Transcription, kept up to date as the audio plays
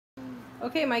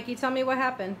Okay, Mikey, tell me what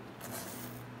happened.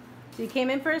 So you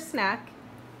came in for a snack.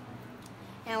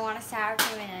 And I want a sour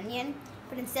cream and onion,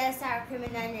 but instead of sour cream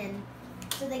and onion,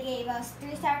 so they gave us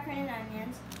 3 sour cream and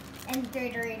onions and 3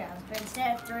 Doritos. But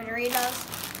instead of 3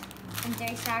 Doritos and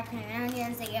 3 sour cream and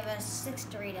onions, they gave us 6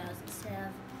 Doritos instead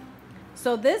of.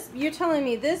 So this, you're telling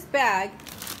me this bag,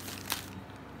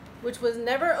 which was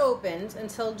never opened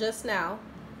until just now,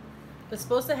 was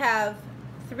supposed to have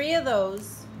 3 of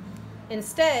those.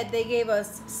 Instead, they gave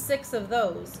us 6 of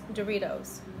those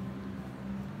Doritos.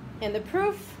 And the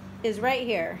proof is right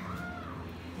here.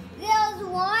 There's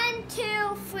 1,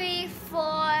 2, 3,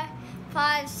 4,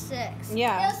 5, 6.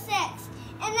 Yeah. There's 6.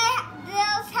 And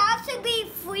those have to be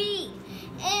free.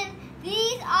 And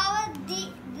these are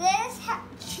this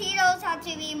Cheetos have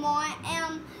to be more.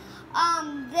 And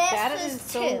this that is is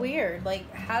so 2. weird.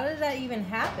 Like, how did that even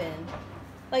happen?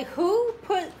 Like, who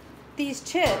put these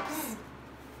chips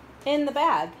in the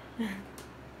bag?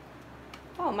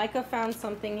 Oh, Micah found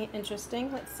something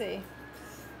interesting. Let's see.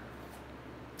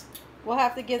 We'll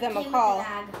have to give them a call.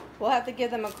 We'll have to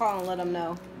give them a call and let them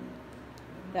know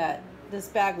that this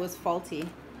bag was faulty.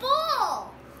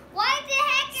 Full! Why the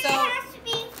heck it has to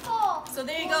be full? So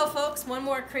there you go, folks. One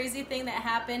more crazy thing that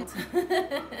happened.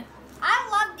 I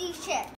love these chips.